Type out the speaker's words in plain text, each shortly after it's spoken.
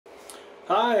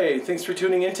Hi, thanks for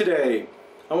tuning in today.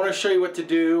 I want to show you what to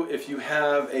do if you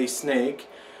have a snake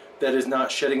that is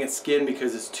not shedding its skin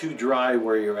because it's too dry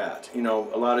where you're at. You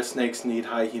know, a lot of snakes need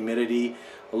high humidity.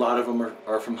 A lot of them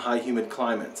are from high humid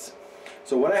climates.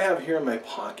 So what I have here in my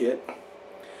pocket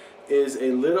is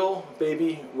a little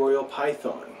baby royal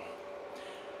python.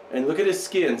 And look at his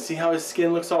skin. See how his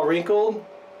skin looks all wrinkled?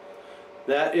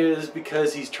 That is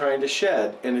because he's trying to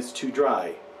shed and it's too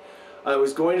dry. I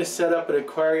was going to set up an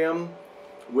aquarium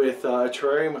with a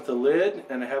terrarium with a lid,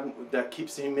 and that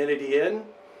keeps the humidity in,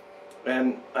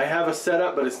 and I have a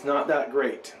setup, but it's not that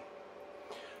great,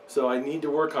 so I need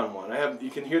to work on one. You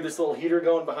can hear this little heater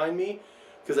going behind me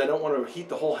because I don't want to heat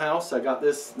the whole house. I got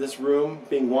this room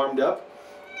being warmed up,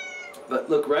 but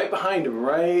look right behind him,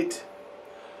 right,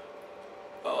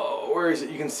 oh, where is it?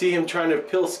 You can see him trying to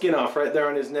peel skin off right there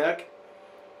on his neck,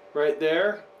 right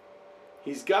there.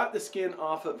 He's got the skin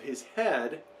off of his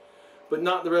head, but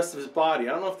not the rest of his body.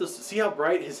 I don't know if this, see how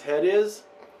bright his head is?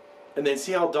 And then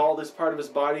see how dull this part of his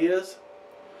body is?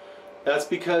 That's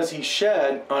because he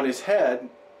shed on his head.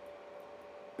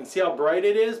 And see how bright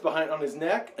it is on his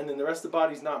neck? And then the rest of the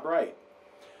body's not bright.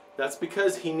 That's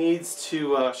because he needs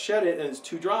to shed it and it's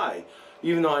too dry.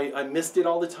 Even though I mist it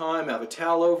all the time, I have a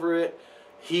towel over it,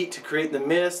 heat to create the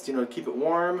mist, you know, to keep it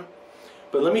warm.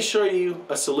 But let me show you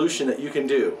a solution that you can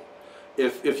do.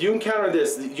 If you encounter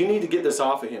this, you need to get this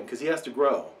off of him because he has to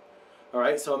grow.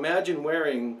 Alright, so imagine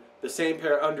wearing the same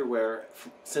pair of underwear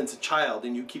since a child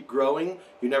and you keep growing,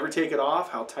 you never take it off,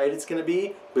 how tight it's going to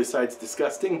be, besides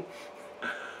disgusting.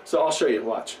 So I'll show you,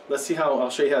 watch. Let's see how,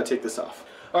 I'll show you how to take this off.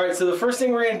 Alright, so the first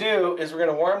thing we're going to do is we're going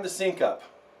to warm the sink up.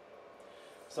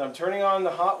 So I'm turning on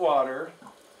the hot water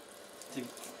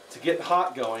to get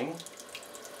hot going.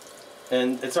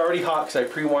 And it's already hot because I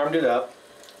pre-warmed it up.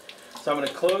 So I'm going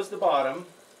to close the bottom,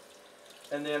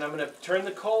 and then I'm going to turn the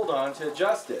cold on to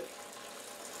adjust it.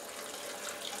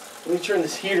 Let me turn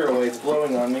this heater away, it's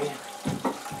blowing on me.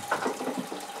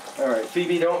 Alright,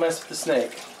 Phoebe, don't mess with the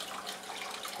snake.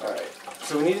 Alright,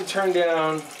 so we need to turn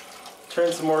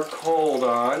some more cold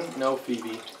on. No,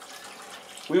 Phoebe.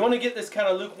 We want to get this kind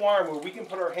of lukewarm where we can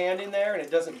put our hand in there and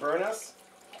it doesn't burn us.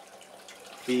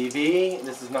 Phoebe,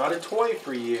 this is not a toy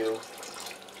for you.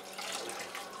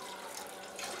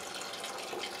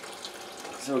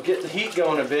 So get the heat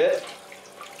going a bit.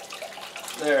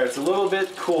 There, it's a little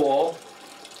bit cool.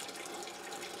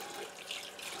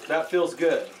 That feels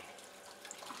good.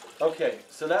 Okay,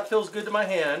 so that feels good to my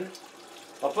hand.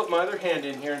 I'll put my other hand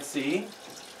in here and see.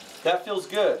 That feels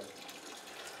good.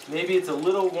 Maybe it's a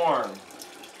little warm.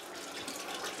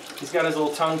 He's got his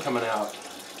little tongue coming out.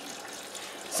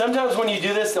 Sometimes when you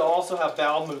do this, they'll also have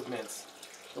bowel movements.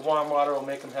 The warm water will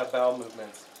make them have bowel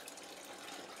movements.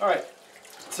 Alright.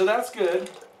 So that's good.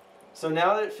 So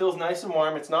now that it feels nice and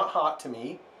warm, it's not hot to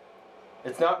me.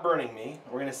 It's not burning me.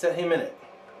 We're going to set him in it.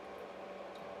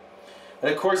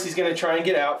 And of course he's going to try and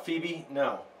get out. Phoebe,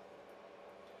 no.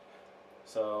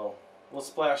 So we'll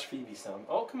splash Phoebe some.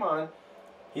 Oh, come on.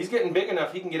 He's getting big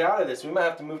enough he can get out of this. We might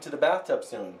have to move to the bathtub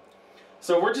soon.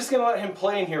 So we're just going to let him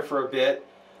play in here for a bit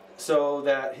so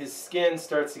that his skin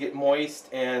starts to get moist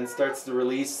and starts to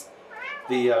release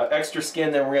the extra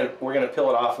skin. Then we're gonna peel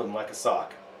it off of him like a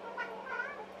sock.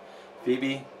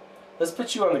 Phoebe, let's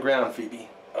put you on the ground, Phoebe.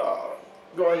 Oh,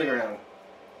 go on the ground.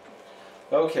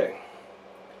 Okay.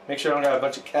 Make sure I don't got a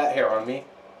bunch of cat hair on me.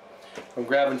 I'm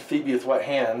grabbing Phoebe with wet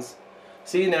hands.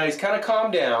 See, now he's kind of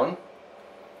calmed down.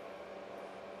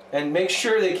 And make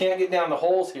sure they can't get down the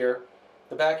holes here.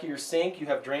 The back of your sink, you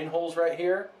have drain holes right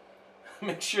here.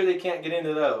 Make sure they can't get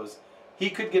into those.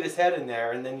 He could get his head in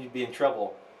there and then you'd be in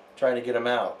trouble trying to get him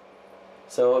out.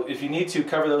 So if you need to,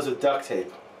 cover those with duct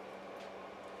tape.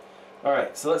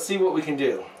 Alright, so let's see what we can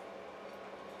do.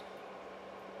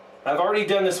 I've already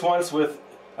done this once with,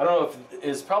 I don't know if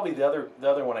it's probably the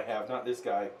other one I have, not this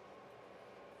guy.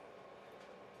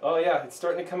 Oh yeah, it's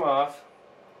starting to come off.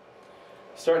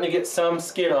 Starting to get some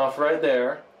skin off right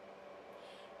there.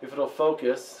 If it'll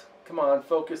focus. Come on,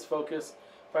 focus, focus.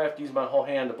 If I have to use my whole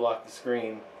hand to block the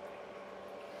screen.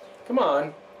 Come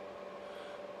on.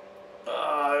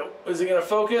 Is it going to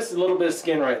focus? A little bit of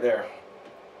skin right there.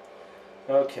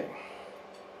 Okay.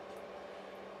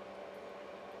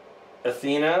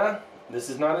 Athena, this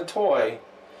is not a toy.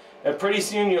 And pretty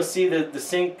soon you'll see the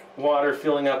sink water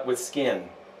filling up with skin.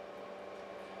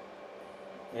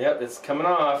 Yep, it's coming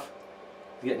off.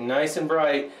 It's getting nice and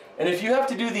bright. And if you have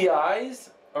to do the eyes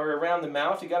or around the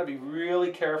mouth, you got to be really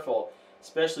careful,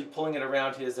 especially pulling it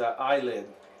around his eyelid,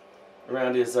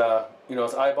 around his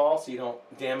his eyeball, so you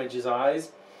don't damage his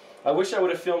eyes. I wish I would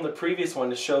have filmed the previous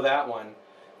one to show that one,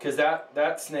 because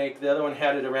that snake, the other one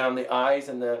had it around the eyes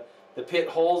and the the pit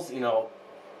holes, you know,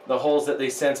 the holes that they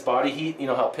sense body heat. You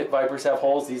know how pit vipers have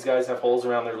holes? These guys have holes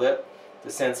around their lip to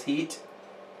sense heat.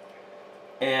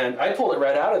 And I pulled it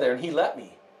right out of there, and he let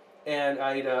me. And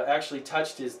I'd actually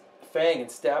touched his fang and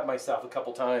stabbed myself a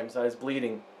couple times. I was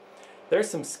bleeding. There's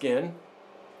some skin.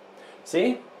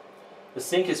 See? The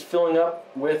sink is filling up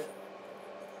with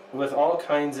all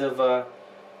kinds of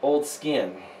old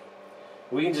skin.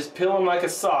 We can just peel him like a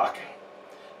sock.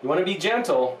 You want to be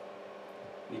gentle.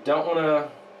 You don't want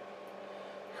to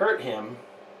hurt him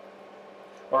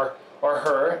or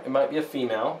her. It might be a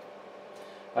female.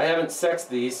 I haven't sexed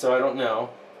these, so I don't know.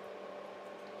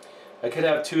 I could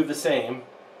have two of the same.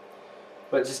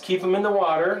 But just keep him in the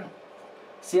water.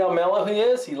 See how mellow he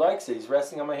is? He likes it. He's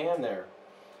resting on my hand there.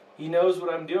 He knows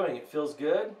what I'm doing. It feels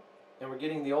good, and we're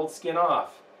getting the old skin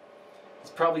off. It's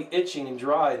probably itching and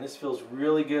dry, and this feels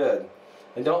really good.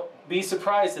 And don't be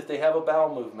surprised if they have a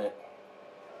bowel movement.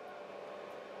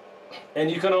 And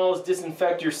you can always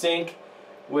disinfect your sink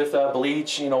with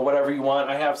bleach, you know, whatever you want.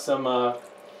 I have some,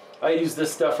 I use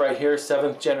this stuff right here,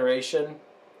 7th generation.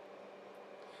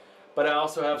 But I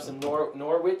also have some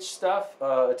Norwich stuff,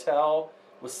 a towel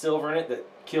with silver in it that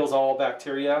kills all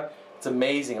bacteria. It's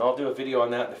amazing. I'll do a video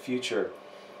on that in the future.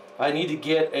 I need to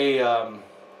get a,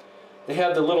 they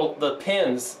have the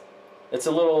pins. It's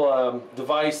a little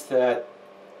device that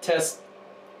tests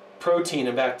protein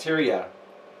and bacteria.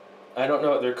 I don't know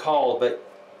what they're called, but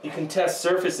you can test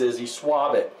surfaces. You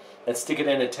swab it and stick it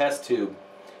in a test tube,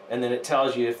 and then it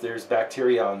tells you if there's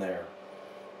bacteria on there.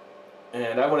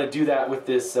 And I want to do that with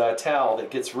this towel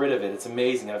that gets rid of it. It's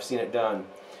amazing. I've seen it done.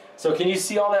 So can you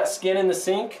see all that skin in the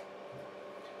sink?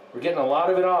 We're getting a lot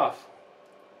of it off.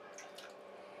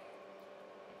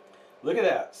 Look at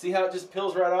that. See how it just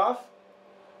peels right off?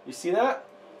 You see that?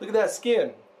 Look at that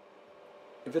skin.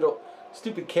 If it'll,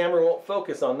 stupid camera won't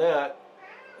focus on that.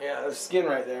 Yeah, there's skin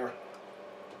right there.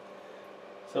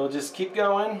 So we'll just keep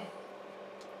going.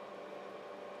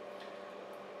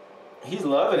 He's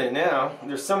loving it now.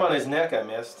 There's some on his neck I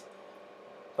missed.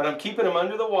 But I'm keeping him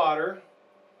under the water.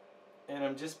 And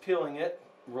I'm just peeling it,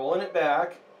 rolling it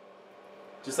back.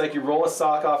 Just like you roll a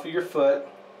sock off of your foot.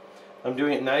 I'm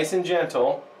doing it nice and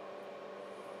gentle.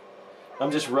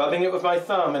 I'm just rubbing it with my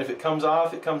thumb, and if it comes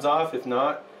off, it comes off. If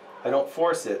not, I don't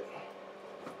force it.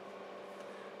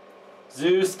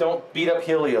 Zeus, don't beat up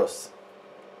Helios.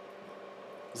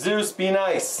 Zeus, be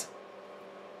nice.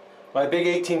 My big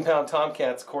 18-pound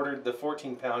tomcat's quartered the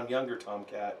 14-pound younger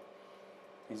tomcat.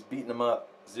 He's beating him up.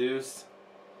 Zeus.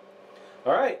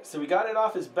 Alright, so we got it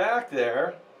off his back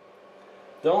there.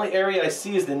 The only area I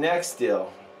see is the neck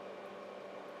still.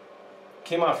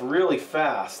 Came off really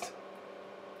fast.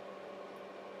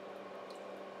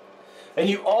 And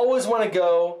you always want to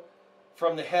go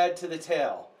from the head to the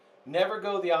tail. Never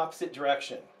go the opposite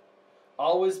direction.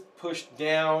 Always push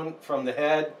down from the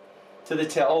head to the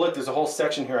tail. Oh look, there's a whole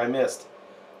section here I missed.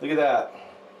 Look at that.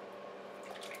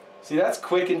 See, that's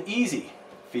quick and easy,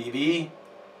 Phoebe.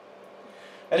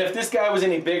 And if this guy was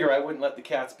any bigger, I wouldn't let the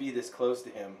cats be this close to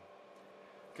him,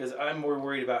 because I'm more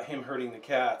worried about him hurting the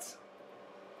cats.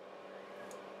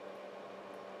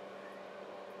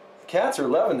 The cats are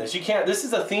loving this. You can't, this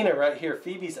is Athena right here.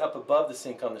 Phoebe's up above the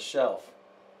sink on the shelf.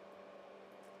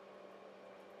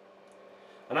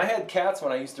 And I had cats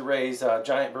when I used to raise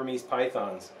giant Burmese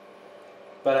pythons.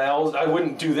 But I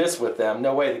wouldn't do this with them.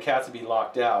 No way, the cats would be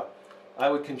locked out. I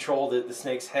would control the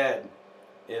snake's head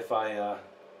if I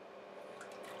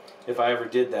ever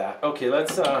did that. Okay,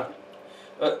 let's.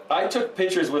 I took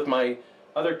pictures with my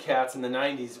other cats in the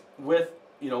 90s with,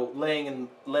 you know, laying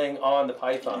on the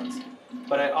pythons,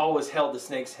 but I always held the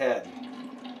snake's head.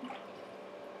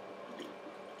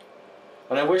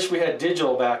 And I wish we had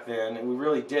digital back then, and we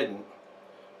really didn't.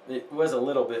 It was a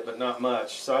little bit, but not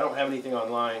much. So I don't have anything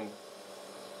online.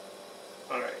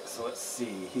 All right, so let's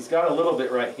see. He's got a little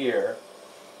bit right here.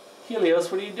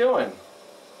 Helios, what are you doing?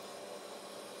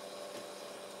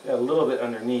 Got a little bit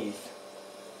underneath.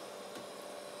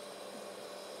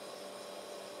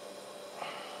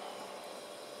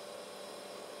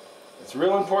 It's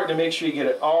real important to make sure you get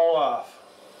it all off.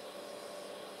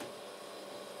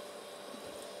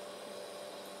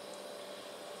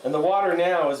 And the water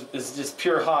now is just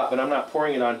pure hot, but I'm not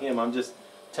pouring it on him. I'm just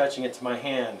touching it to my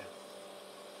hand.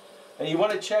 And you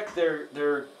want to check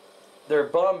their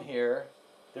bum here,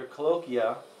 their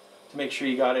cloacia, to make sure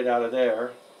you got it out of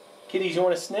there. Kitties, you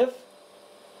want to sniff?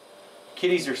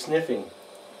 Kitties are sniffing.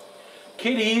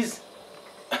 Kitties!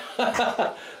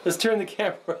 Let's turn the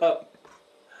camera up.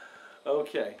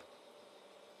 Okay.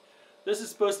 This is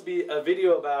supposed to be a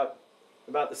video about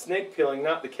the snake peeling,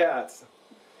 not the cats.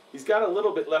 He's got a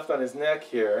little bit left on his neck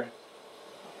here.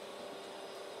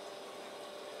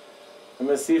 I'm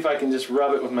going to see if I can just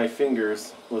rub it with my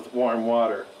fingers with warm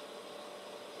water.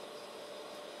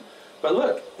 But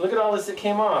look at all this that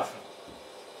came off.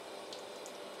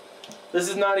 This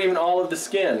is not even all of the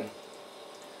skin.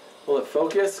 Will it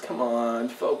focus? Come on,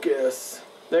 focus.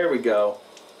 There we go.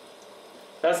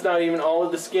 That's not even all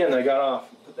of the skin that I got off.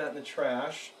 Put that in the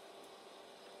trash.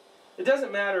 It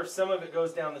doesn't matter if some of it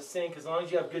goes down the sink as long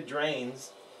as you have good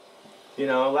drains. You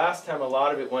know, last time a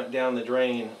lot of it went down the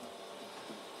drain.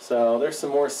 So there's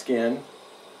some more skin.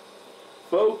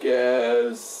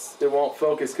 Focus! It won't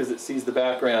focus because it sees the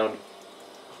background.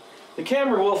 The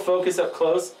camera will focus up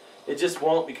close. It just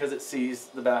won't because it sees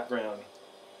the background.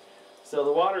 So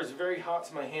the water is very hot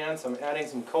to my hands, so I'm adding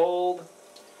some cold.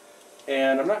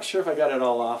 And I'm not sure if I got it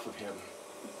all off of him.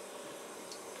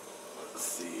 Let's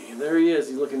see. There he is.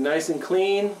 He's looking nice and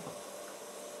clean.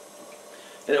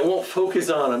 And it won't focus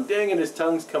on him. Dang it, his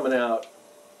tongue's coming out.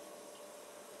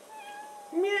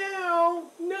 Meow!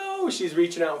 No! She's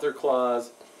reaching out with her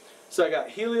claws. So I got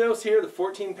Helios here, the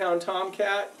 14-pound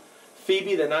tomcat,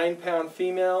 Phoebe, the 9-pound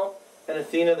female, and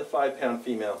Athena, the 5-pound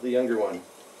female, the younger one.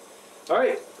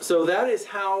 Alright, so that is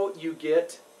how you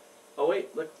get... Oh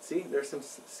wait, look, see, there's some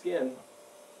skin.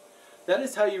 That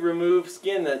is how you remove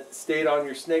skin that stayed on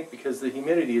your snake because the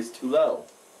humidity is too low.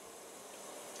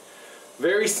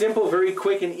 Very simple, very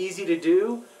quick and easy to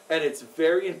do, and it's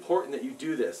very important that you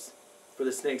do this for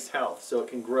the snake's health so it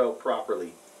can grow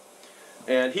properly.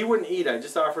 And he wouldn't eat. I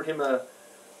just offered him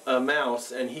a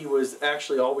mouse, and he was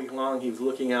actually all week long, he was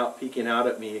looking out, peeking out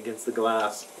at me against the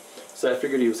glass. So I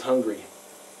figured he was hungry.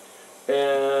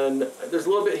 And there's a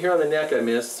little bit here on the neck I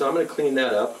missed, so I'm going to clean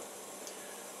that up.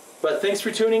 But thanks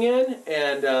for tuning in,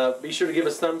 and be sure to give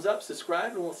us thumbs up,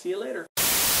 subscribe, and we'll see you later.